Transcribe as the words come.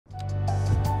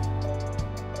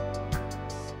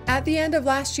At the end of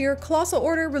last year, Colossal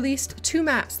Order released 2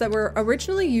 maps that were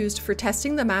originally used for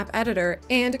testing the map editor,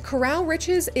 and Corral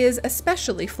Riches is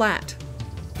especially flat.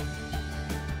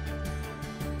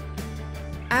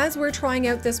 As we're trying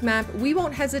out this map, we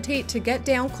won't hesitate to get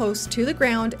down close to the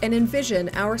ground and envision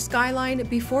our skyline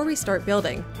before we start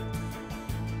building.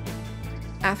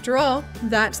 After all,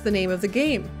 that's the name of the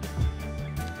game.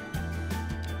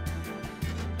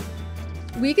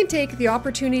 We can take the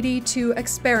opportunity to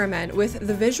experiment with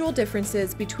the visual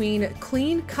differences between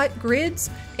clean-cut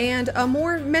grids and a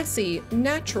more messy,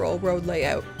 natural road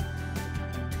layout.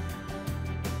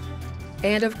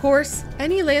 And of course,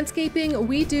 any landscaping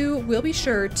we do will be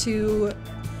sure to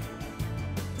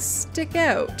stick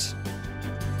out.